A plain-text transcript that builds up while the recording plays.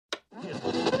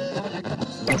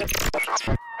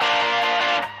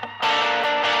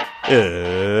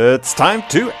It's time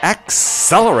to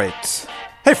accelerate.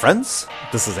 Hey friends,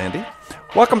 this is Andy.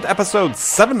 Welcome to episode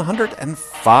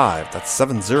 705, that's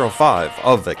 705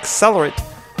 of Accelerate,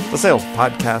 the sales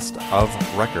podcast of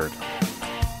record.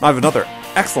 I have another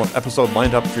excellent episode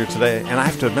lined up for you today, and I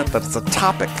have to admit that it's a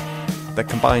topic that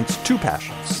combines two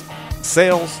passions,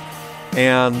 sales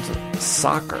and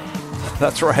soccer.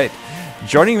 That's right.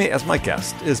 Joining me as my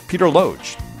guest is Peter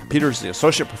Loge. Peter's the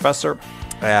associate professor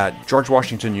at George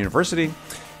Washington University.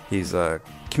 He's a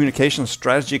communications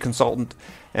strategy consultant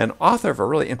and author of a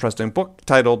really interesting book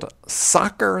titled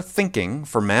Soccer Thinking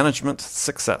for Management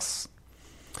Success.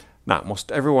 Now,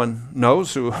 most everyone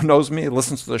knows who knows me,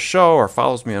 listens to the show, or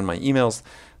follows me on my emails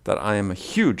that I am a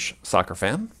huge soccer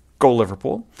fan. Go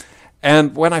Liverpool.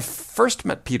 And when I first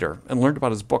met Peter and learned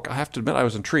about his book, I have to admit I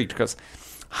was intrigued because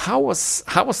how was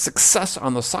success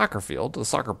on the soccer field, the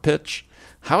soccer pitch,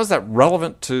 how is that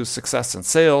relevant to success in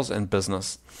sales and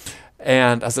business?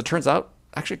 And as it turns out,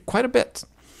 actually quite a bit.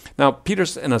 Now,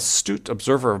 Peter's an astute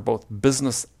observer of both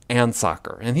business and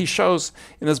soccer, and he shows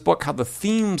in his book how the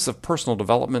themes of personal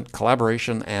development,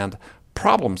 collaboration, and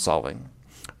problem solving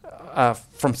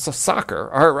from soccer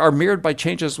are mirrored by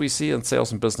changes we see in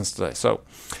sales and business today. So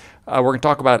we're going to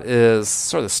talk about is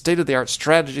sort of the state-of-the-art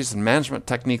strategies and management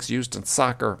techniques used in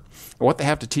soccer and what they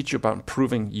have to teach you about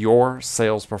improving your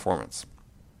sales performance.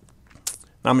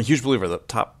 Now, I'm a huge believer that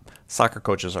top soccer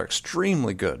coaches are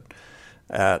extremely good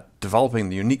at developing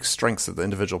the unique strengths of the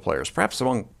individual players, perhaps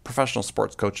among professional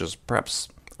sports coaches, perhaps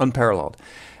unparalleled.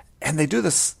 And they do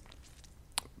this,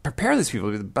 prepare these people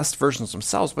to be the best versions of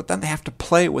themselves, but then they have to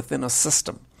play within a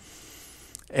system.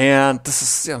 And this is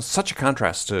such a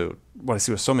contrast to what I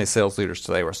see with so many sales leaders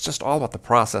today, where it's just all about the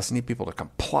process. You need people to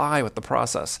comply with the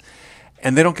process,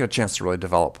 and they don't get a chance to really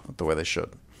develop the way they should.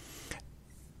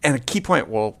 And a key point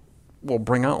we'll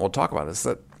talk about is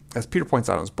that, as Peter points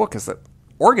out in his book, is that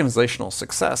organizational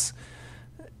success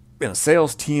in a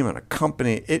sales team and a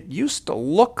company, it used to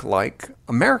look like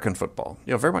American football,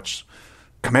 very much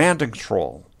command and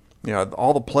control.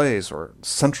 All the plays were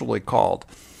centrally called.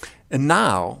 And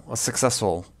now a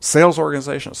successful sales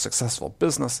organization, a successful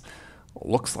business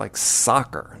looks like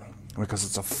soccer because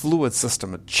it's a fluid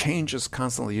system. It changes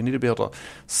constantly. You need to be able to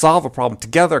solve a problem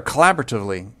together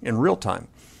collaboratively in real time,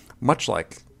 much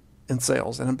like in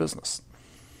sales and in business.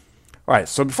 All right,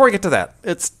 so before we get to that,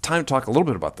 it's time to talk a little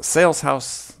bit about the Sales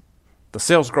House, the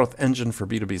sales growth engine for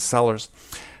B2B sellers.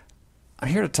 I'm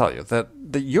here to tell you that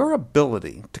your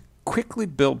ability to quickly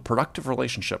build productive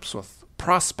relationships with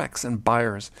prospects and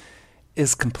buyers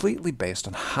is completely based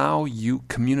on how you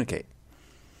communicate.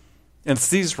 And it's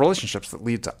these relationships that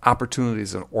lead to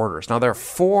opportunities and orders. Now, there are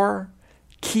 4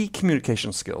 key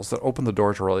communication skills that open the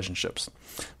door to relationships,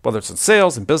 whether it's in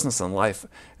sales, in business, and life,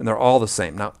 and they're all the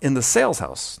same. Now, in the Sales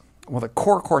House, one of the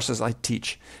core courses I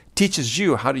teach teaches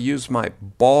you how to use my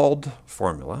BALD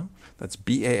formula, that's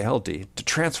B-A-L-D, to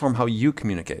transform how you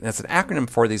communicate. And it's an acronym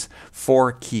for these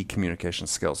 4 key communication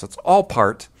skills. It's all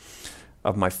part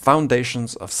of my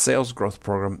Foundations of Sales Growth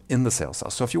program in the Sales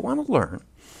House. So if you want to learn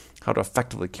how to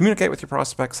effectively communicate with your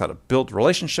prospects, how to build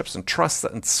relationships and trust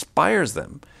that inspires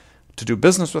them to do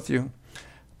business with you,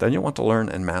 then you'll want to learn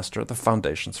and master the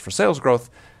foundations for sales growth.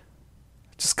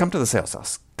 Just come to the Sales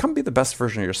House. Come be the best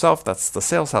version of yourself. That's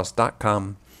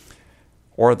thesaleshouse.com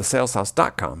or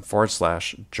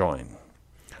thesaleshouse.com/join.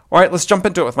 All right, let's jump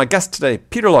into it with my guest today,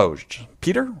 Peter Loge.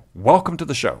 Peter, welcome to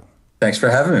the show. Thanks for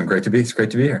having me. It's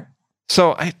great to be here.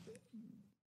 So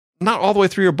not all the way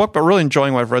through your book, but really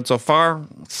enjoying what I've read so far,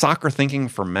 Soccer Thinking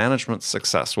for Management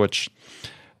Success, which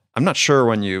I'm not sure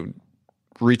when you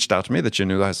reached out to me that you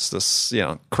knew I was this,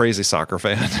 crazy soccer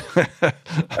fan.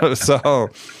 So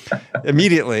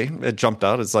immediately it jumped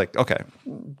out. It's like, okay,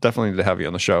 definitely need to have you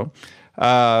on the show.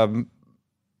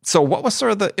 So what was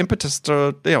sort of the impetus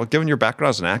to, given your background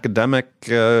as an academic,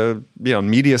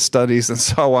 media studies and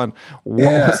so on,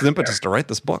 what was the impetus to write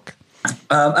this book?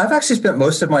 I've actually spent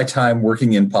most of my time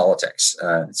working in politics,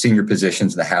 senior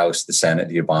positions in the House, the Senate,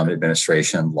 the Obama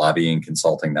administration, lobbying,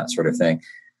 consulting, that sort of thing.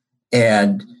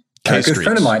 And a good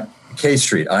friend of mine, K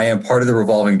Street, I am part of the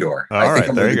revolving door. I think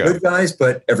I'm one of the good guys,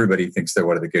 but everybody thinks they're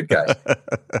one of the good guys.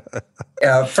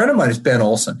 A friend of mine is Ben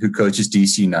Olson, who coaches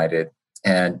DC United.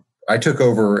 And I took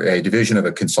over a division of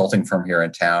a consulting firm here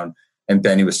in town, and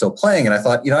Benny was still playing. And I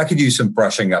thought, I could use some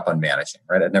brushing up on managing,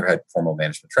 right? I'd never had formal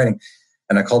management training.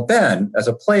 And I called Ben, as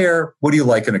a player, what do you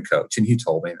like in a coach? And he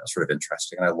told me, and it was sort of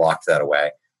interesting. And I locked that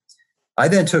away. I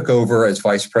then took over as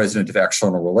vice president of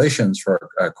external relations for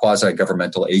a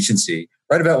quasi-governmental agency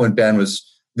right about when Ben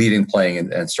was leading,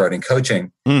 playing, and starting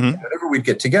coaching. Mm-hmm. Whenever we'd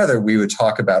get together, we would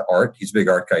talk about art. He's a big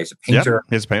art guy. He's a painter.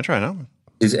 He's a painter, I know.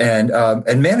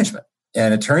 And management.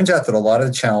 And it turns out that a lot of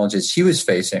the challenges he was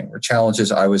facing were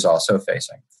challenges I was also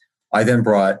facing. I then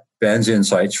brought Ben's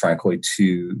insights, frankly,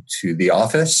 to the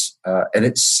office, and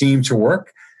it seemed to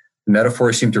work. The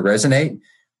metaphors seemed to resonate,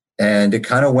 and it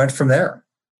kind of went from there.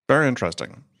 Very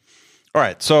interesting. All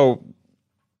right, so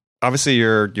obviously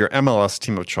your MLS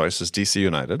team of choice is DC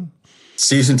United.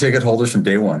 Season ticket holders from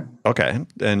day one. Okay,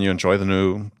 and you enjoy the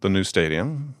new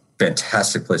stadium.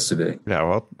 Fantastic place to be. Yeah,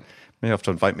 well, you have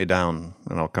to invite me down,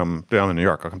 and I'll come down in New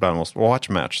York. I'll come down and we'll watch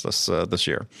a match this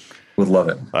year. Would love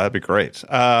it. That'd be great.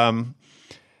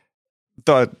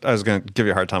 Thought I was going to give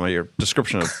you a hard time. Your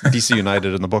description of DC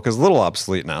United in the book is a little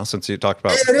obsolete now, since you talked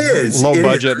about low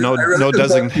budget, no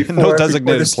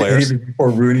designated players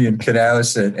before Rooney and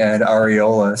Knaus and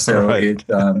Areola. So right.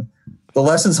 The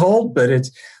lessons hold, but it's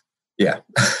yeah.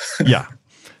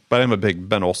 But I'm a big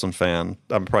Ben Olsen fan.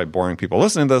 I'm probably boring people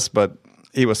listening to this, but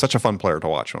he was such a fun player to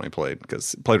watch when he played,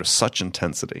 because he played with such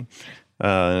intensity.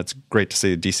 And it's great to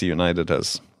see DC United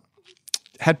has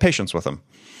had patience with him.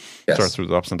 Yes. Sort of through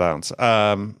the ups and downs.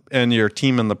 And your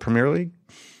team in the Premier League?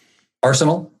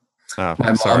 Arsenal. My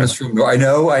mom is from. I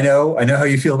know how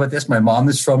you feel about this. My mom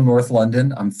is from North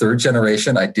London. I'm third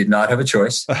generation. I did not have a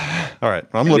choice. All right,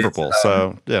 I'm Liverpool,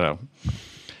 so they're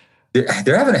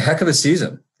having a heck of a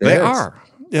season. They are.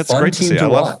 It's great to see. I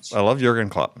love Jurgen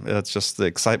Klopp. It's just the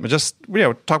excitement. Just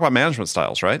talk about management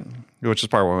styles, right? Which is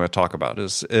part of what we're going to talk about.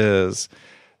 Is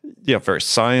very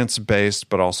science based,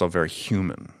 but also very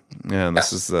human. And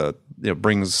this is this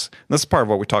is part of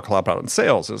what we talk a lot about in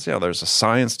sales. Is there's a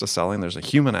science to selling, there's a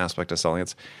human aspect to selling.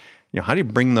 It's how do you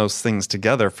bring those things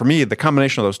together? For me, the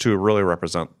combination of those two really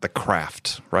represent the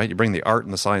craft, right? You bring the art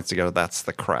and the science together. That's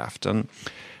the craft. And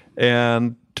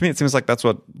to me, it seems like that's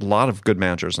what a lot of good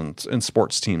managers and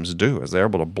sports teams do, is they're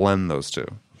able to blend those two.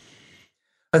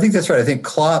 I think that's right. I think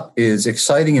Klopp is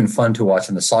exciting and fun to watch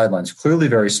on the sidelines. Clearly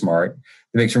very smart.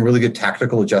 He makes some really good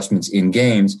tactical adjustments in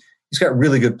games. He's got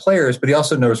really good players, but he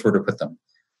also knows where to put them.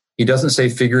 He doesn't say,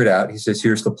 figure it out. He says,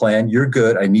 here's the plan. You're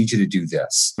good. I need you to do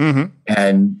this. Mm-hmm.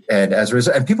 And as a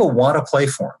result, and people want to play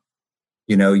for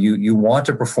him. You want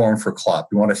to perform for Klopp.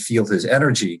 You want to feel his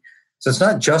energy. So it's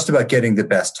not just about getting the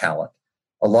best talent.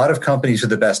 A lot of companies with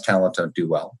the best talent don't do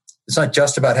well. It's not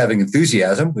just about having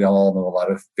enthusiasm. We all know a lot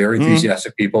of very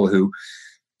enthusiastic people who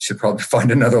should probably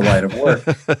find another line of work.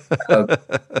 And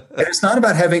it's not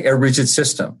about having a rigid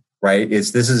system, right?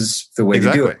 This is the way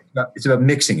to do it. It's about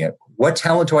mixing it. What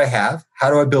talent do I have? How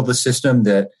do I build a system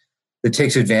that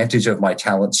takes advantage of my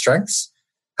talent strengths?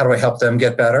 How do I help them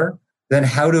get better? Then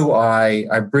how do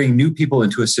I bring new people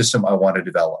into a system I want to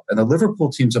develop? And the Liverpool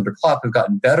teams under Klopp have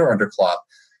gotten better under Klopp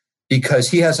because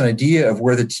he has an idea of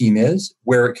where the team is,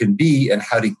 where it can be, and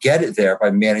how to get it there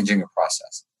by managing a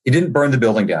process. He didn't burn the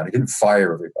building down. He didn't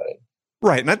fire everybody.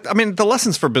 Right. And the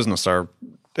lessons for business are,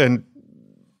 and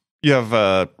you have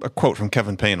a quote from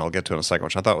Kevin Payne I'll get to in a second,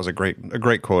 which I thought was a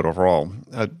great quote overall,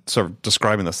 sort of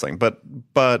describing this thing. But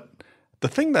the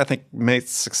thing that I think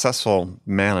makes successful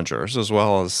managers, as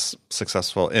well as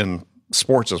successful in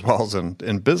sports, as well as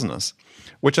in business,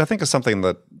 which I think is something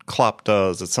that Klopp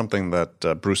does. It's something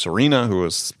that Bruce Arena, who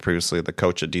was previously the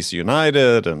coach at DC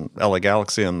United and LA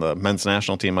Galaxy and the men's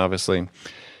national team, obviously,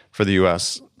 for the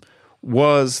U.S.,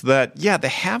 was that, they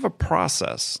have a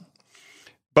process.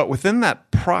 But within that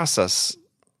process,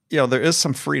 there is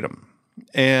some freedom.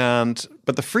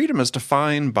 But the freedom is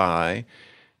defined by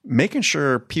making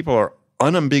sure people are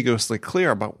unambiguously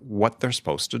clear about what they're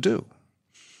supposed to do.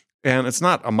 And it's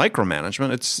not a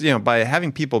micromanagement. It's, by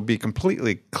having people be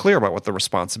completely clear about what the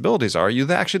responsibilities are, you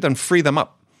actually then free them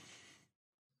up.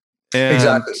 And,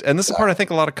 exactly. And this is the part I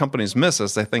think a lot of companies miss,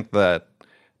 is they think that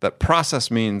process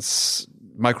means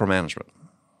micromanagement.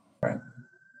 Right.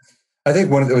 I think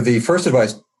one of the first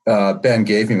advice Ben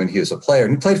gave me when he was a player,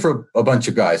 and he played for a bunch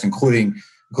of guys, including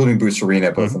Bruce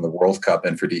Arena, both in the World Cup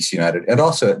and for DC United, and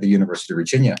also at the University of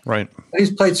Virginia. Right. And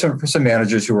he's played for some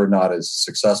managers who were not as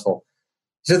successful.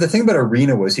 He said the thing about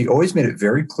Arena was he always made it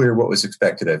very clear what was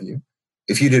expected of you.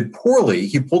 If you did poorly,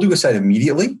 he pulled you aside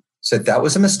immediately, said that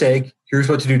was a mistake. Here's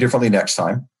what to do differently next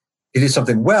time. If you did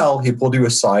something well, he pulled you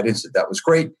aside and said that was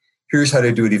great. Here's how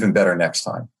to do it even better next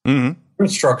time. Mm-hmm.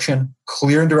 Instruction,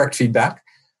 clear and direct feedback.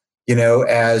 We've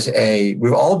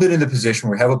all been in the position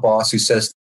where we have a boss who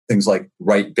says things like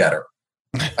 "write better."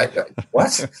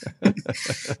 What?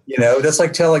 That's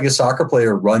like telling a soccer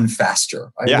player run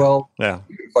faster.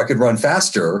 If I could run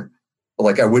faster,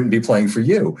 I wouldn't be playing for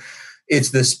you. It's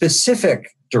the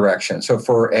specific direction. So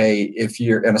if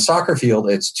you're in a soccer field,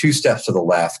 it's 2 steps to the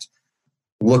left.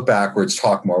 look backwards,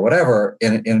 talk more, whatever.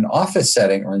 In an office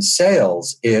setting or in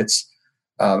sales, it's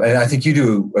and I think you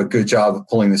do a good job of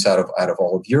pulling this out of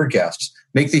all of your guests.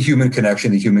 Make the human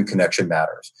connection. The human connection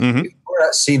matters. Mm-hmm. If you're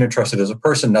not seen and trusted as a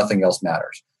person, nothing else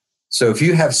matters. So if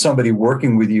you have somebody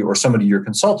working with you or somebody you're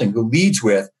consulting who leads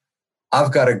with,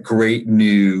 I've got a great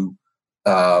new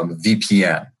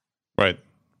VPN. Right.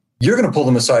 You're going to pull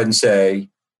them aside and say,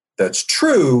 that's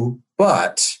true,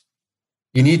 but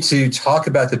you need to talk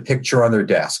about the picture on their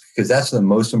desk because that's the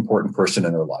most important person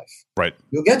in their life. Right.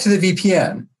 You'll get to the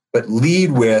VPN, but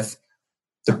lead with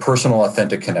the personal,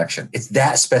 authentic connection. It's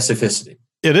that specificity.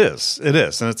 It is, and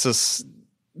it's this.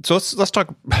 So let's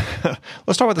talk.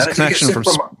 Let's talk about this connection from.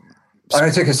 I'm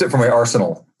going to take a sip from my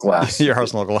Arsenal glass. Your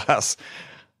Arsenal glass.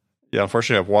 Yeah,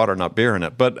 unfortunately, I have water, not beer in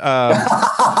it. But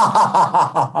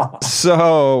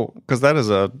so because that is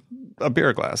a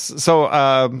beer glass. So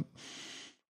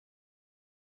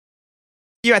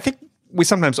yeah, I think we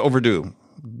sometimes overdo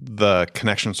the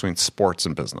connection between sports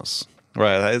and business.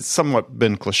 Right, it's somewhat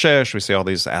been cliche-ish. We see all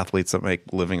these athletes that make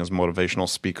living as motivational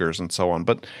speakers and so on.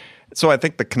 But so I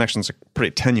think the connections are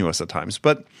pretty tenuous at times.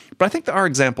 But I think there are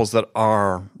examples that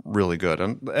are really good.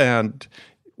 And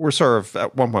we're sort of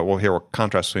at one point we'll hear a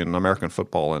contrast between American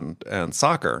football and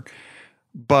soccer.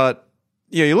 But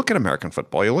yeah, you look at American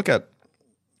football, you look at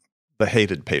the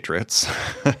hated Patriots,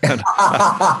 and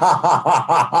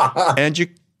you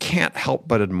can't help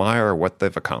but admire what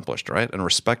they've accomplished, right, and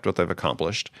respect what they've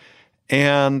accomplished.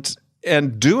 And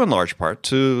due in large part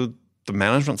to the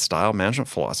management style, management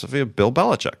philosophy of Bill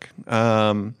Belichick.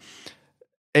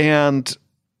 And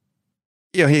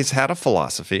you know, he's had a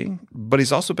philosophy, but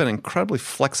he's also been incredibly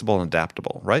flexible and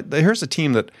adaptable, right? Here's a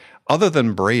team that, other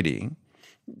than Brady,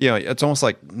 you know, it's almost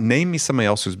like name me somebody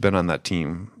else who's been on that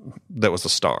team that was a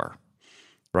star,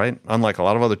 right? Unlike a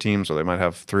lot of other teams where they might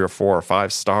have 3 or 4 or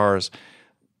 5 stars,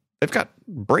 they've got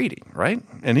Brady, right?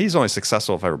 And he's only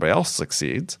successful if everybody else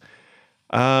succeeds.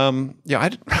 I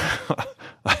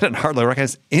didn't hardly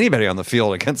recognize anybody on the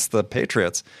field against the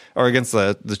Patriots or against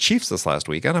the Chiefs this last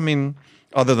weekend. I mean,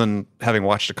 other than having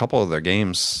watched a couple of their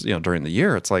games, you know, during the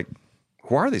year, it's like,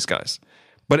 who are these guys?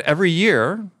 But every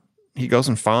year he goes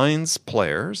and finds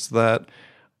players that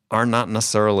are not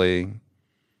necessarily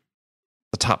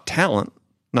the top talent.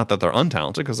 Not that they're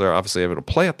untalented, because they're obviously able to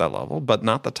play at that level, but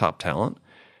not the top talent.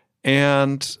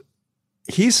 And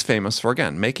he's famous for,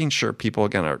 again, making sure people,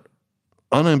 again, are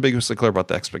unambiguously clear about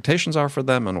the expectations are for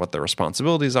them and what their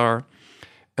responsibilities are.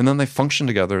 And then they function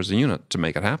together as a unit to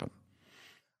make it happen.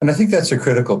 And I think that's a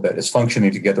critical bit, is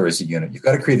functioning together as a unit. You've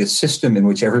got to create a system in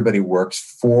which everybody works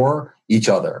for each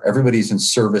other. Everybody's in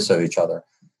service of each other.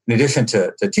 In addition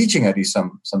to teaching, I do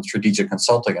some strategic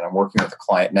consulting, and I'm working with a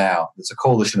client now. It's a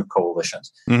coalition of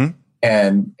coalitions. Mm-hmm.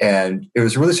 And it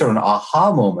was really sort of an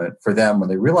aha moment for them when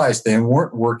they realized they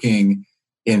weren't working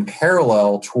in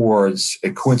parallel towards a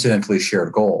coincidentally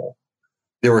shared goal.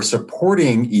 They were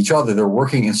supporting each other. They're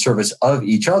working in service of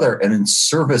each other and in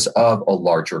service of a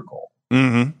larger goal.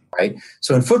 Mm-hmm. Right?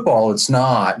 So in football, it's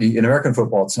not, in American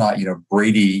football, it's not,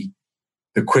 Brady,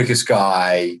 the quickest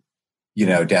guy,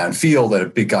 downfield and a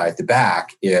big guy at the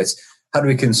back. It's how do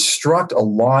we construct a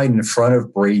line in front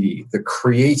of Brady that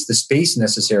creates the space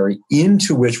necessary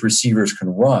into which receivers can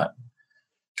run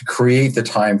to create the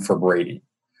time for Brady,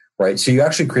 right? So you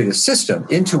actually create a system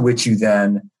into which you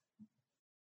then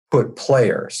put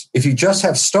players. If you just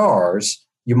have stars,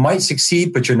 you might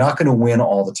succeed, but you're not going to win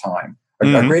all the time.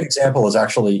 A great example is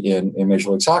actually in Major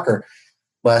League Soccer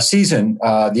last season,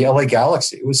 the LA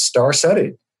Galaxy. It was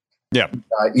star-studded. Yeah.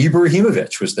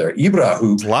 Ibrahimovic was there. Ibra,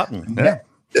 who...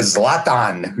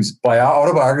 Zlatan, whose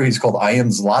autobiography is called I Am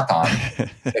Zlatan.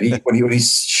 And when he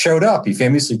showed up, he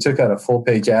famously took out a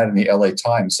full-page ad in the LA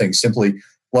Times saying simply,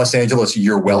 Los Angeles,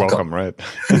 you're welcome. Right.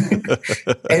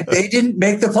 And they didn't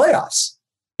make the playoffs.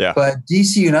 Yeah. But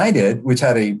DC United, which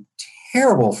had a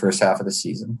terrible first half of the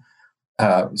season,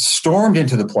 stormed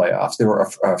into the playoffs. They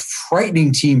were a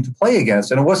frightening team to play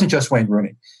against, and it wasn't just Wayne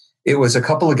Rooney. It was a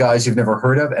couple of guys you've never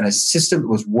heard of and a system that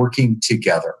was working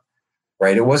together,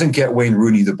 right? It wasn't get Wayne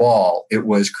Rooney the ball. It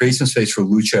was create some space for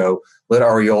Lucho, let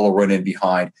Areola run in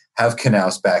behind, have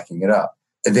Knaus backing it up.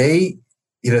 And they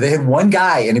had one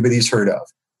guy anybody's heard of,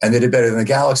 and they did better than the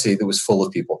Galaxy that was full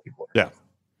of people. Yeah.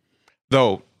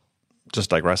 Though,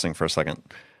 just digressing for a second,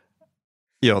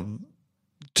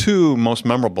 two most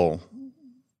memorable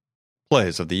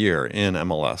plays of the year in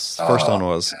MLS. First one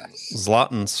was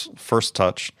Zlatan's first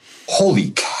touch.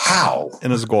 Holy cow.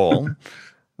 In his goal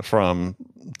from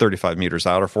 35 meters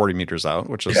out or 40 meters out,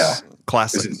 which is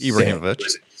classic Ibrahimovic.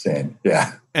 Insane.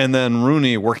 Yeah. And then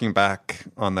Rooney working back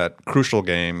on that crucial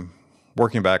game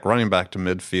working back, running back to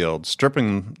midfield,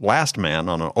 stripping last man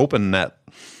on an open net,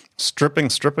 stripping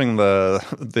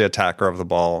the attacker of the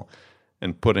ball,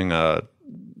 and putting a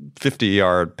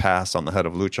 50-yard pass on the head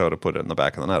of Lucho to put it in the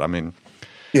back of the net. I mean,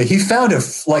 yeah, he found a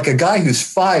guy who's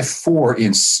 5'4"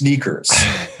 in sneakers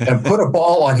and put a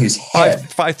ball on his head.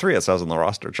 5'3" it says on the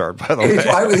roster chart, by the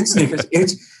way. In sneakers.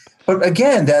 But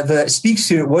again, that speaks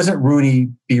to, it wasn't Rooney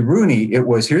be Rooney. It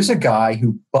was, here's a guy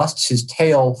who busts his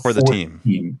tail for the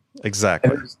team.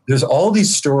 Exactly. And there's all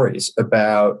these stories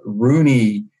about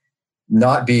Rooney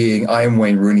not being, I am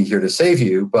Wayne Rooney here to save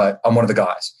you, but I'm one of the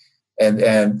guys.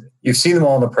 And you've seen them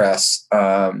all in the press.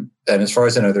 And as far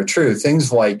as I know, they're true.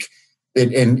 Things like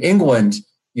in England,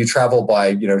 you travel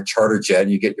by, charter jet,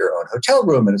 and you get your own hotel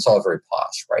room, and it's all very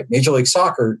posh, right? Major League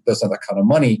Soccer doesn't have that kind of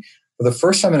money. For the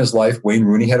first time in his life, Wayne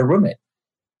Rooney had a roommate.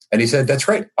 And he said, that's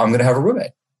right, I'm going to have a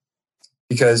roommate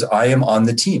because I am on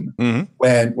the team.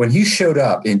 Mm-hmm. When he showed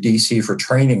up in D.C. for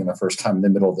training the first time in the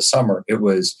middle of the summer, it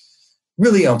was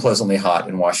really unpleasantly hot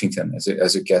in Washington as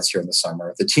it gets here in the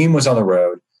summer. The team was on the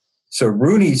road. So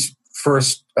Rooney's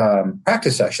first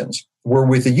practice sessions were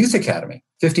with the youth academy,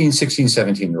 15, 16,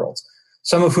 17-year-olds,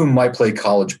 some of whom might play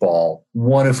college ball,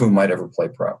 one of whom might ever play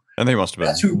pro. And they must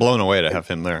have been blown away to have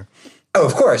him there. Oh,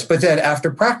 of course. But then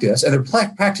after practice, and they're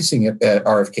practicing at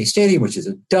RFK Stadium, which is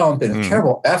a dump and it's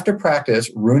terrible. After practice,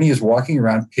 Rooney is walking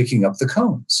around picking up the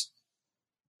cones.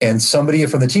 And somebody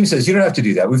from the team says, you don't have to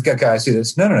do that. We've got guys do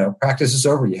this. No. Practice is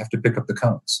over. You have to pick up the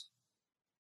cones.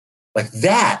 Like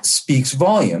that speaks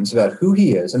volumes about who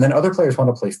he is. And then other players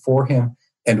want to play for him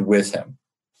and with him,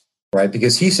 right?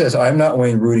 Because he says, I'm not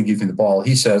Wayne Rooney giving the ball.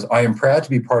 He says, I am proud to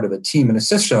be part of a team and a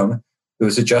system that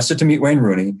was adjusted to meet Wayne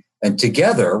Rooney. And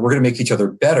together, we're going to make each other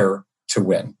better to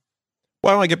win.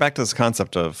 Well, I want to get back to this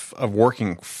concept of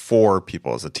working for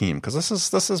people as a team, because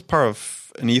this is part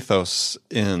of an ethos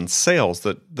in sales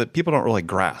that people don't really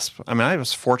grasp. I mean, I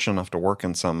was fortunate enough to work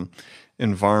in some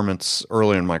environments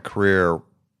early in my career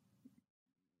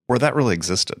where that really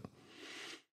existed,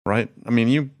 right? I mean,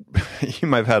 you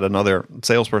might have had another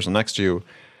salesperson next to you,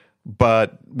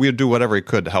 but we would do whatever we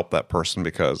could to help that person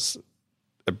because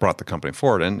it brought the company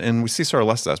forward. And we see sort of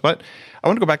less of that. But I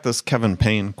want to go back to this Kevin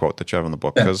Payne quote that you have in the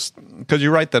book, because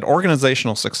you write that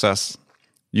organizational success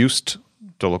used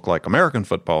to look like American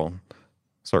football,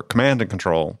 sort of command and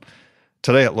control.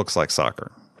 Today it looks like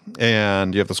soccer.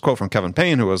 And you have this quote from Kevin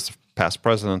Payne, who was past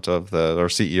president or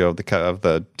CEO of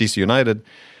the DC United,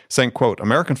 saying, quote,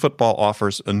 American football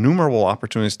offers innumerable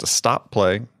opportunities to stop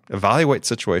play, evaluate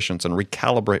situations, and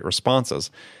recalibrate responses.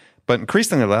 But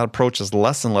increasingly, that approach is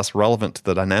less and less relevant to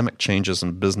the dynamic changes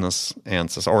in business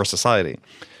or society.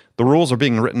 The rules are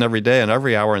being written every day and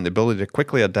every hour, and the ability to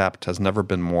quickly adapt has never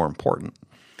been more important.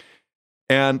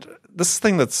 And this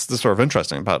thing that's sort of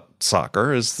interesting about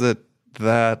soccer is that,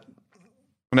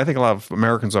 and I think a lot of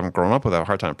Americans who haven't grown up with have a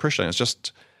hard time appreciating, it's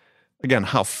just, again,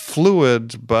 how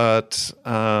fluid, but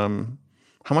how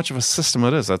much of a system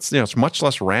it is. That's, it's much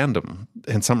less random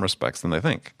in some respects than they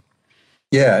think.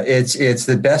 Yeah, it's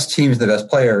the best teams, the best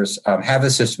players have a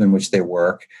system in which they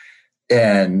work,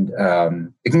 and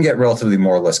it can get relatively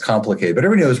more or less complicated, but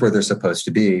everybody knows where they're supposed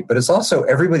to be. But it's also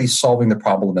everybody's solving the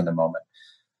problem in the moment.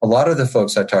 A lot of the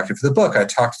folks I talked to for the book, I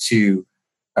talked to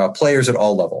players at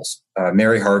all levels.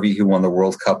 Mary Harvey, who won the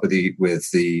World Cup with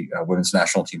the women's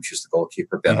national team, she's the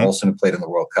goalkeeper. Ben Olsen, who played in the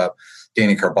World Cup.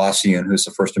 Danny Carbassian, who's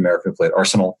the first American who played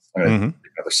Arsenal. I'm going to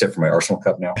take another sip from my Arsenal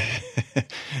cup now.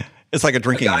 It's like a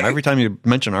drinking game. Every time you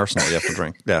mention Arsenal, you have to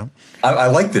drink. Yeah, I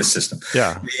like this system.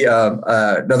 Yeah.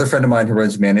 Another friend of mine who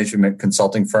runs a management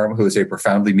consulting firm, who is a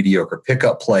profoundly mediocre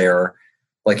pickup player,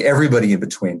 like everybody in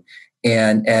between.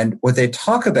 And what they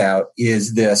talk about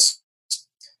is this: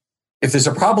 if there's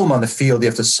a problem on the field, you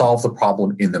have to solve the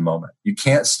problem in the moment. You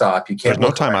can't stop. You can't. There's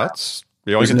no timeouts.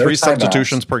 You only get 3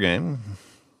 substitutions per game,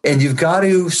 and you've got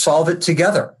to solve it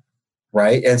together,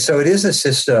 right? And so it is a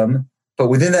system, but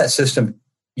within that system,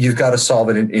 you've got to solve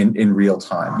it in real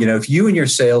time. If you and your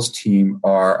sales team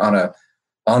are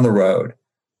on the road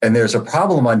and there's a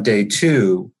problem on day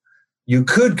 2, you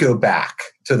could go back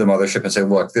to the mothership and say,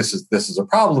 look, this is a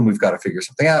problem. We've got to figure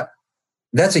something out.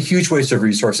 That's a huge waste of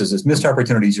resources. It's missed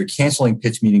opportunities. You're canceling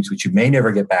pitch meetings, which you may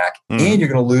never get back, and you're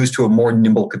going to lose to a more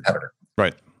nimble competitor.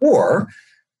 Right. Or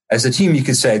as a team, you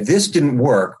could say, this didn't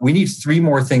work. We need 3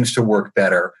 more things to work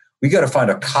better. We got to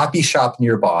find a copy shop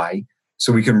nearby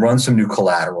so we can run some new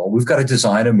collateral. We've got to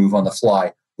design a move on the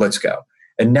fly. Let's go.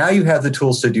 And now you have the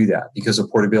tools to do that because of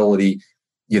portability,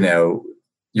 your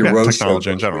road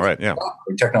technology in general, right? Yeah.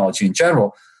 Technology in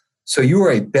general. So you are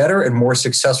a better and more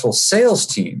successful sales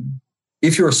team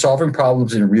if you are solving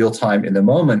problems in real time in the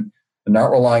moment, and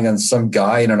not relying on some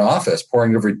guy in an office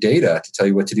pouring over data to tell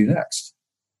you what to do next.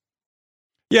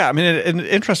 Yeah, I mean, an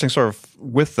interesting sort of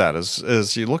with that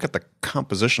is you look at the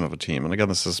composition of a team, and again,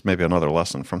 this is maybe another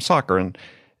lesson from soccer, and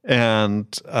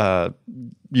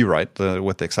you're right.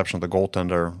 With the exception of the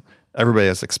goaltender, everybody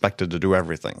is expected to do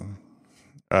everything: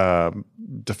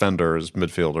 defenders,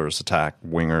 midfielders, attack,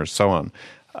 wingers, so on.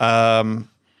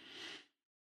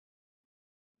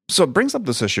 So it brings up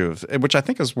this issue, which I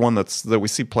think is one that we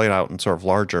see played out in sort of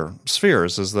larger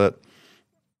spheres, is that,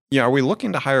 are we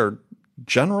looking to hire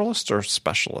generalists or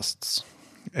specialists?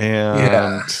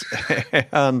 And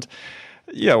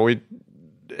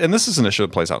this is an issue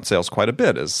that plays out in sales quite a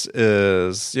bit. Is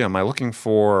am I looking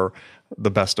for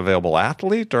the best available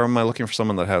athlete, or am I looking for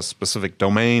someone that has specific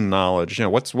domain knowledge?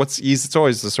 What's easy? It's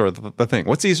always the sort of the thing.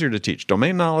 What's easier to teach,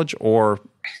 domain knowledge or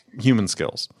human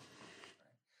skills?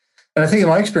 And I think in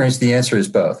my experience, the answer is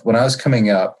both. When I was coming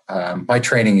up, my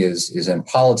training is in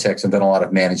politics and done a lot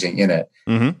of managing in it.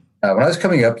 Mm-hmm. When I was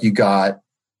coming up,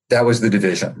 that was the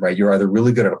division, right? You're either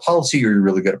really good at a policy or you're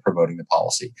really good at promoting the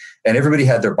policy. And everybody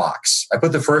had their box. I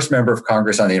put the first member of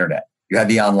Congress on the internet. You had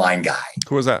the online guy.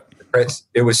 Who was that?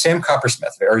 It was Sam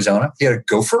Coppersmith of Arizona. He had a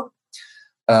gopher,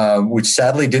 which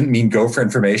sadly didn't mean gopher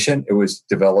information. It was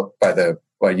developed by the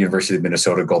University of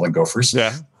Minnesota Golden Gophers.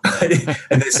 Yeah.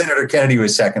 And then Senator Kennedy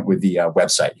was second with the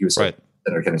website. He was right.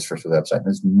 Senator Kennedy's first with the website. It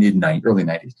was early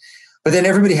 90s. But then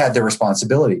everybody had their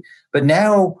responsibility. But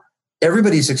now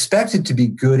everybody's expected to be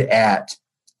good at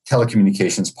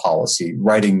telecommunications policy,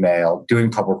 writing mail, doing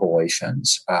public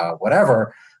relations,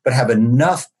 whatever, but have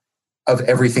enough of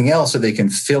everything else so they can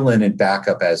fill in and back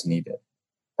up as needed,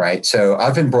 right? So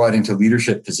I've been brought into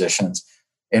leadership positions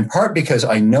in part because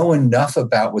I know enough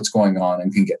about what's going on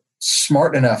and can get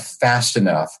smart enough, fast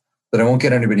enough that I won't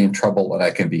get anybody in trouble and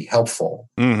I can be helpful.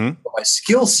 Mm-hmm. But my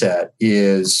skill set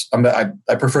is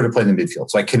I prefer to play in the midfield.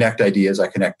 So I connect ideas, I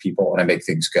connect people, and I make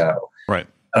things go. Right.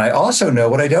 And I also know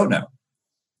what I don't know,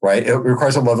 right? It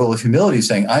requires a level of humility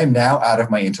saying, I am now out of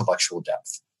my intellectual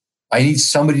depth. I need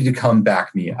somebody to come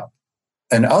back me up.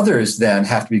 And others then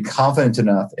have to be confident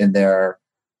enough in their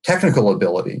technical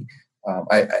ability. In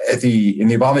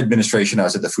the Obama administration, I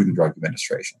was at the Food and Drug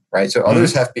Administration, right? So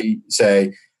others have to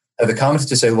have the confidence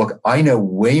to say, look, I know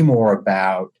way more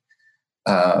about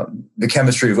the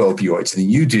chemistry of opioids than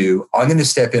you do. I'm going to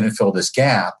step in and fill this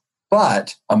gap,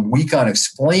 but I'm weak on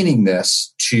explaining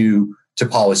this to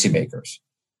policymakers.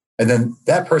 And then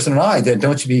that person and I then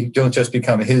don't just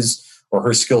become his or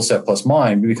her skill set plus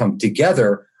mine. We become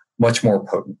together much more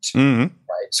potent, right?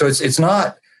 So it's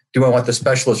not, do I want the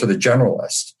specialist or the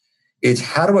generalist? It's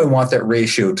how do I want that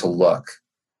ratio to look?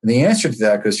 And the answer to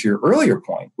that goes to your earlier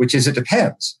point, which is it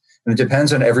depends. And it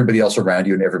depends on everybody else around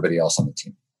you and everybody else on the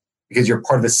team. Because you're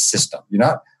part of a system. You're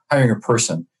not hiring a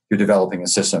person, you're developing a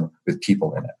system with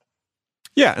people in it.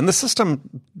 Yeah, and the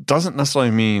system doesn't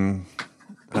necessarily mean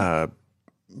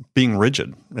being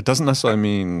rigid. It doesn't necessarily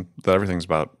mean that everything's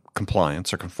about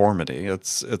compliance or conformity.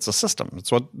 It's a system.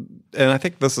 And I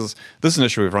think this is an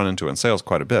issue we've run into in sales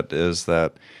quite a bit, is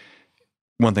that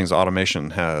one thing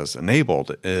automation has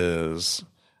enabled is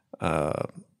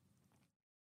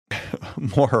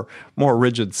more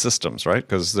rigid systems, right?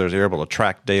 Because you're able to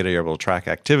track data, you're able to track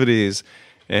activities,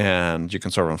 and you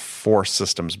can sort of enforce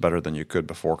systems better than you could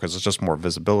before because it's just more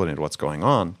visibility into what's going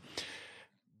on.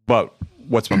 But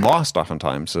what's been lost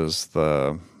oftentimes is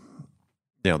the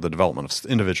development of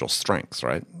individual strengths,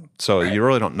 right? So you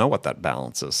really don't know what that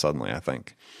balance is suddenly, I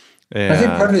think. And I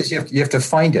think part of it is you have to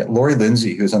find it. Lori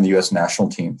Lindsay, who's on the U.S. national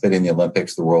team, played in the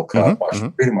Olympics, the World Cup,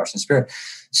 Freedom March and Spirit,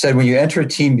 said when you enter a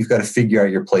team, you've got to figure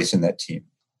out your place in that team.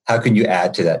 How can you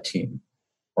add to that team,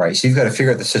 right? So you've got to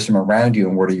figure out the system around you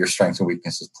and where do your strengths and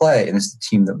weaknesses play, and it's the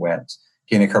team that wins.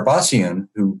 Dana Karbassian,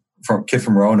 kid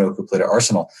from Roanoke who played at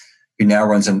Arsenal, who now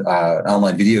runs an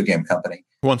online video game company.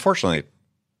 Well, unfortunately,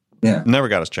 never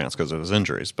got his chance because of his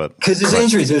injuries. But because his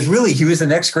injuries, he was the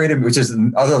next great, which is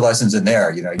other lessons in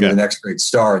there. You're the next great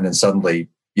star, and then suddenly,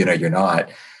 you're not.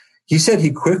 He said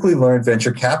he quickly learned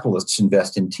venture capitalists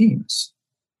invest in teams.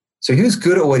 So he was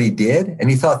good at what he did, and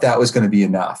he thought that was going to be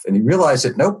enough. And he realized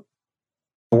that nope,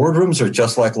 boardrooms are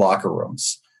just like locker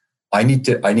rooms. I need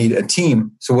a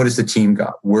team. So what does the team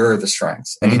got? Where are the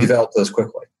strengths? And he developed those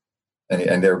quickly,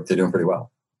 and they're doing pretty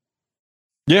well.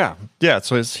 Yeah.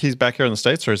 So he's back here in the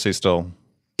States, or is he still?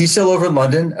 He's still over in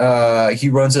London. He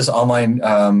runs this online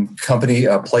company,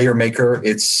 Player Maker.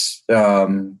 It's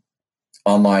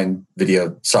online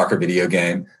soccer video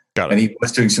game. Got it. And he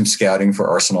was doing some scouting for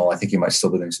Arsenal. I think he might still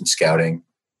be doing some scouting.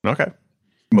 Okay.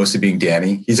 Mostly being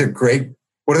Danny.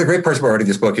 One of the great parts about writing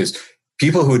this book is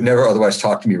people who would never otherwise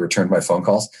talk to me returned my phone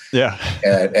calls. Yeah.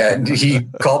 And he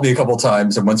called me a couple of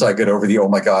times. And once I get over the, oh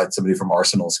my God, somebody from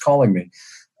Arsenal is calling me,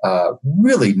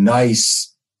 really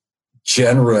nice,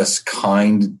 generous,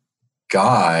 kind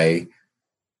guy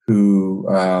who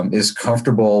is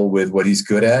comfortable with what he's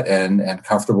good at and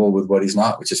comfortable with what he's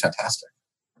not, which is fantastic.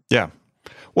 Yeah.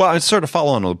 Well, I sort of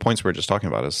follow on to the points we were just talking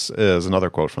about is another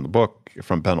quote from the book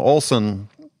from Ben Olsen,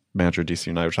 manager of DC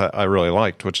United, which I really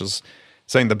liked, which is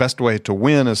saying the best way to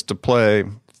win is to play,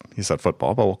 he said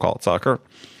football, but we'll call it soccer,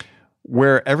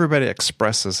 where everybody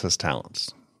expresses his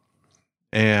talents.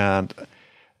 And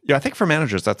I think for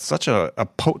managers, that's such a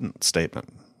potent statement,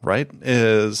 right?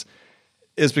 Is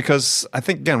because I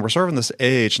think, again, we're sort of in this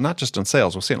age, not just in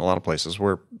sales, we'll see it in a lot of places,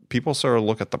 where people sort of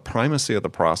look at the primacy of the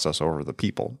process over the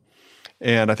people.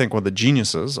 And I think one of the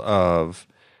geniuses of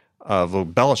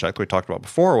Belichick, we talked about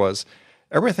before, was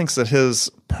everybody thinks that his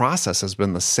process has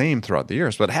been the same throughout the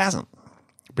years, but it hasn't,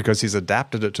 because he's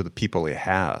adapted it to the people he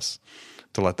has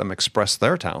to let them express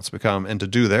their talents, and to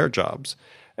do their jobs.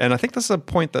 And I think this is a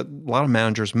point that a lot of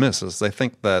managers miss, is they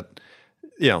think that,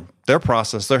 their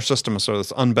process, their system is sort of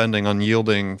this unbending,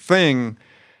 unyielding thing,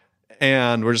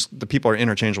 and the people are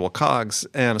interchangeable cogs.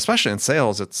 And especially in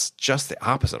sales, it's just the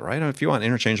opposite, right? If you want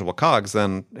interchangeable cogs,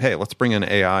 then hey, let's bring in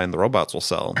AI and the robots will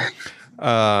sell.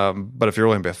 But if you're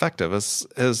really going to be effective,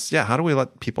 how do we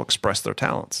let people express their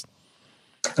talents?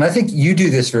 And I think you do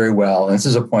this very well. And this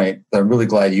is a point that I'm really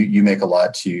glad you make a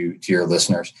lot to your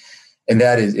listeners. And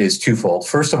that is twofold.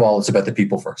 First of all, it's about the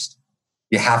people first.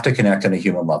 You have to connect on a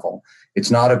human level.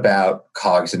 It's not about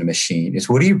cogs in a machine. It's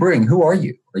what do you bring? Who are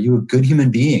you? Are you a good human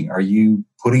being? Are you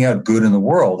putting out good in the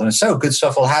world? And if so, good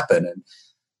stuff will happen.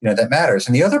 And that matters.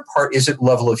 And the other part is at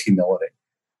level of humility.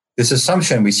 This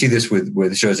assumption, we see this with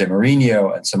Jose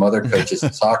Mourinho and some other coaches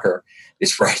in soccer,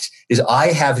 is I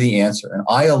have the answer and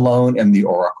I alone am the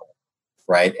oracle,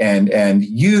 right? And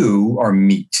you are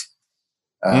meat.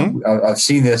 I've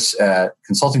seen this at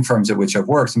consulting firms at which I've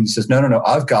worked. Somebody says, no,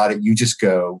 I've got it. You just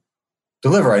go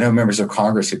deliver. I know members of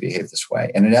Congress who behave this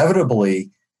way. And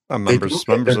inevitably, members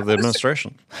of the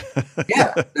administration.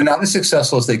 Yeah, they're not as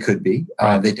successful as they could be.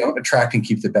 Right. They don't attract and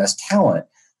keep the best talent.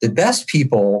 The best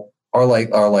people are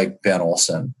like Ben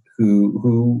Olsen,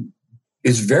 who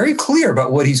is very clear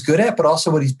about what he's good at, but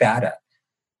also what he's bad at.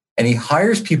 And he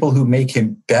hires people who make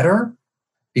him better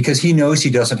because he knows he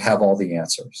doesn't have all the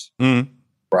answers.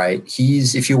 Right?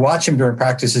 If you watch him during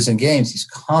practices and games, he's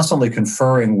constantly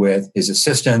conferring with his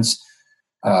assistants,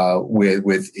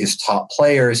 with his top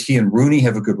players. He and Rooney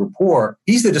have a good rapport.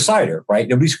 He's the decider, right?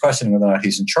 Nobody's questioning whether or not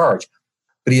he's in charge.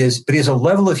 But he has a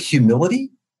level of humility,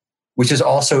 which is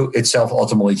also itself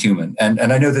ultimately human. And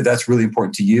I know that that's really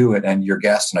important to you and your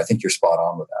guests, and I think you're spot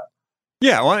on with that.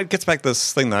 Yeah, well, it gets back to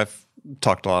this thing that I've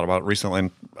talked a lot about recently,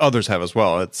 and others have as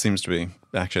well. It seems to be,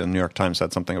 actually, the New York Times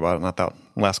had something about it, not that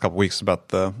last couple of weeks, about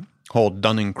the whole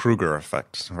Dunning-Kruger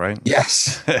effect, right?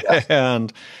 Yes.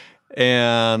 and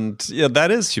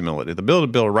that is humility, the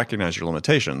ability to recognize your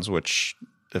limitations, which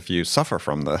if you suffer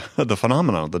from the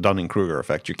phenomenon of the Dunning-Kruger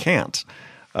effect, you can't.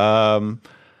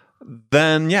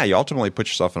 Then, you ultimately put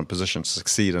yourself in a position to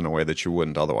succeed in a way that you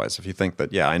wouldn't otherwise. If you think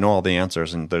that, I know all the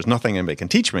answers and there's nothing anybody can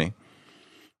teach me,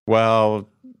 well,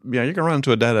 you're going to run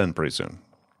into a dead end pretty soon.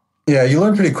 Yeah, you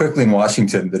learn pretty quickly in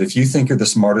Washington that if you think you're the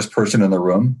smartest person in the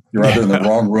room, you're either in the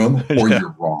wrong room or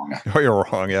you're wrong. Or you're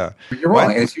wrong, yeah. You're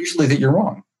wrong, and it's usually that you're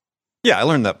wrong. Yeah, I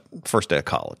learned that first day of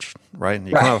college, right?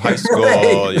 You come out of high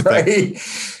school, you think,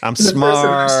 I'm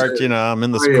smart, I'm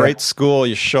in this great school.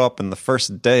 You show up in the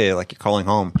first day, like you're calling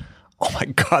home. Oh my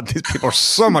God, these people are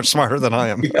so much smarter than I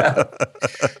am. Yeah.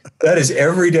 That is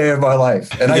every day of my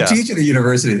life. And I teach at a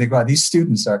university. I think, wow, these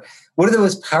students are one of the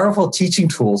most powerful teaching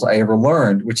tools I ever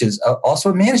learned, which is also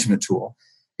a management tool,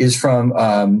 is from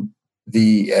an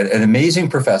amazing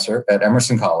professor at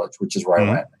Emerson College, which is where I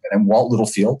went, and Walt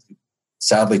Littlefield, who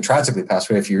sadly, tragically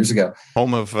passed away a few years ago.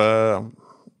 Home of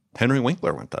Henry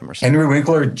Winkler went to Emerson. Henry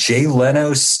Winkler, Jay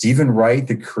Leno, Stephen Wright,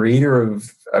 the creator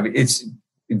of, it's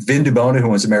Vin DiBona, who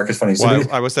was America's Funniest. Well,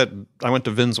 I went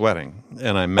to Vin's wedding,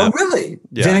 and I met. Oh, really?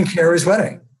 Yeah. Vin and Kara's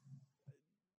wedding.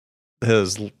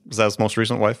 Was that his most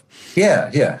recent wife?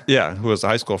 Yeah. Yeah, who was a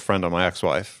high school friend of my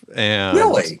ex-wife. And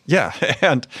really? Yeah,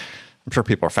 and I'm sure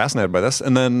people are fascinated by this.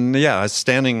 And then, I was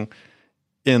standing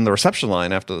in the reception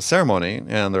line after the ceremony,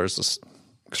 and there's this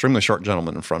extremely short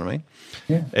gentleman in front of me.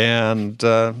 Yeah. And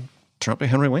turned out to be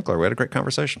Henry Winkler. We had a great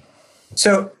conversation.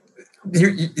 So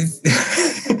Vin's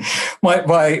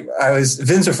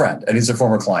a friend, and he's a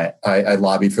former client. I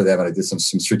lobbied for them, and I did some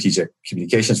strategic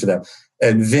communications for them.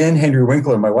 And Vin, Henry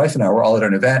Winkler, my wife and I were all at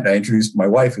an event, and I introduced my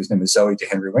wife, whose name is Zoe, to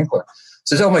Henry Winkler.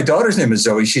 Says, "Oh, my daughter's name is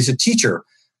Zoe. She's a teacher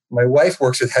my wife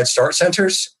works with Head Start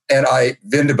centers, and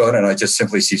Vin DeBona and I just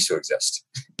simply ceased to exist.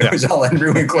 It was all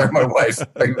Andrew Winkler, my wife,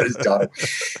 talking about his daughter.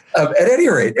 At any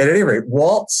rate,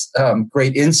 Walt's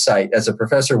great insight as a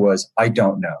professor was, I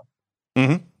don't know.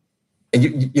 Mm-hmm.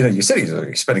 And you're sitting there,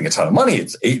 you're spending a ton of money.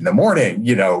 It's 8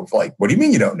 a.m. Like, what do you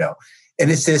mean you don't know?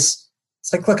 And it's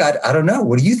like, look, I don't know.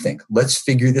 What do you think? Let's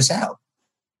figure this out.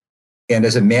 And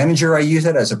as a manager, I use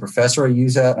it. As a professor, I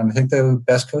use that. And I think the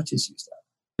best coaches use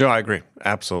that. Yeah, I agree.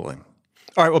 Absolutely.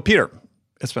 All right. Well, Peter,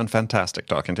 it's been fantastic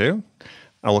talking to you.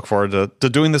 I look forward to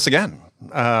doing this again.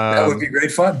 That would be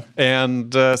great fun.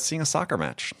 And seeing a soccer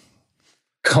match.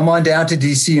 Come on down to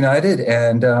DC United.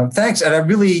 And thanks. And I've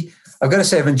got to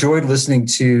say, I've enjoyed listening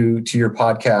to your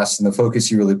podcast and the focus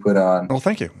you really put on. Well,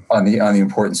 thank you. On the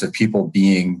importance of people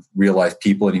being real life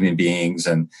people and human beings.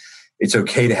 And it's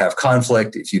okay to have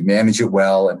conflict if you manage it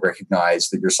well and recognize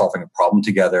that you're solving a problem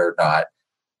together, not,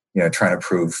 trying to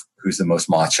prove who's the most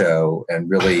macho, and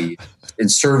really in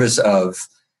service of,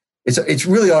 it's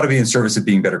really ought to be in service of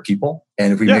being better people.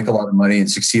 And if we make a lot of money and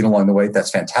succeed along the way, that's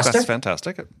fantastic. That's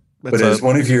fantastic. But as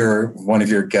one of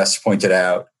your guests pointed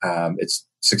out, it's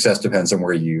success depends on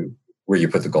where you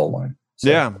put the goal line. So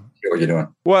yeah. What you're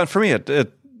doing. Well, for me, it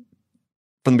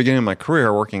from the beginning of my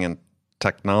career, working in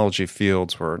technology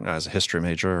fields where I was a history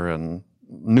major and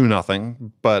knew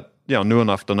nothing, but knew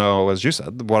enough to know, as you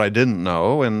said, what I didn't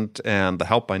know and the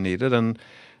help I needed. And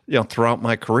throughout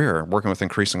my career, working with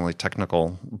increasingly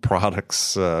technical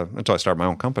products until I started my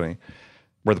own company,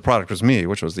 where the product was me,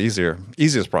 which was the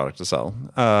easiest product to sell.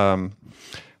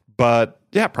 But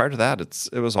yeah, prior to that,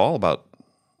 it was all about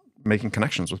making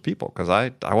connections with people, because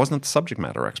I wasn't the subject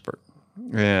matter expert,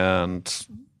 and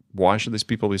why should these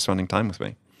people be spending time with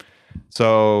me?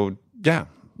 So yeah,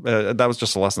 that was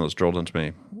just a lesson that was drilled into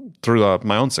me through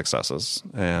my own successes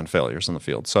and failures in the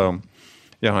field. So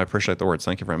yeah, I appreciate the words.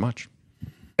 Thank you very much.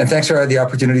 And thanks for the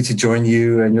opportunity to join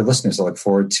you and your listeners. I look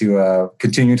forward to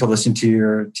continuing to listen to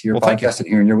your podcast and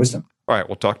hearing your wisdom. All right,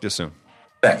 we'll talk to you soon.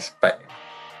 Thanks. Bye.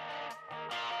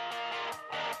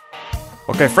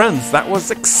 Okay, friends, that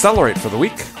was Accelerate for the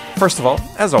week. First of all,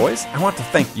 as always, I want to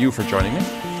thank you for joining me.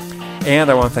 And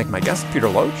I want to thank my guest, Peter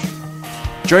Loge.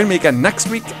 Join me again next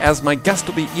week, as my guest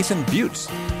will be Ethan Butte.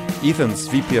 Ethan's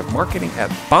VP of Marketing at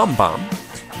BombBomb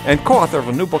and co-author of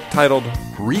a new book titled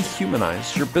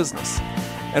Rehumanize Your Business.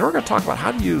 And we're going to talk about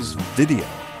how to use video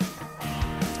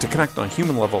to connect on a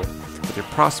human level with your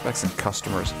prospects and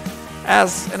customers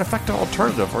as an effective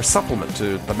alternative or supplement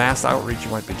to the mass outreach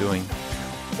you might be doing,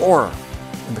 or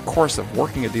in the course of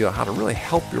working a deal, how to really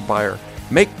help your buyer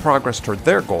make progress toward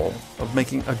their goal of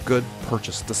making a good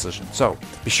purchase decision. So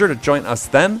be sure to join us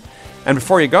then. And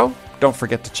before you go, don't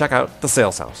forget to check out The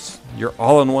Sales House, your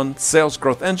all-in-one sales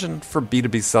growth engine for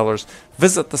B2B sellers.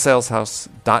 Visit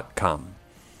thesaleshouse.com.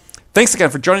 Thanks again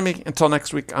for joining me. Until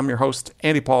next week, I'm your host,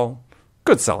 Andy Paul.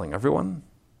 Good selling, everyone.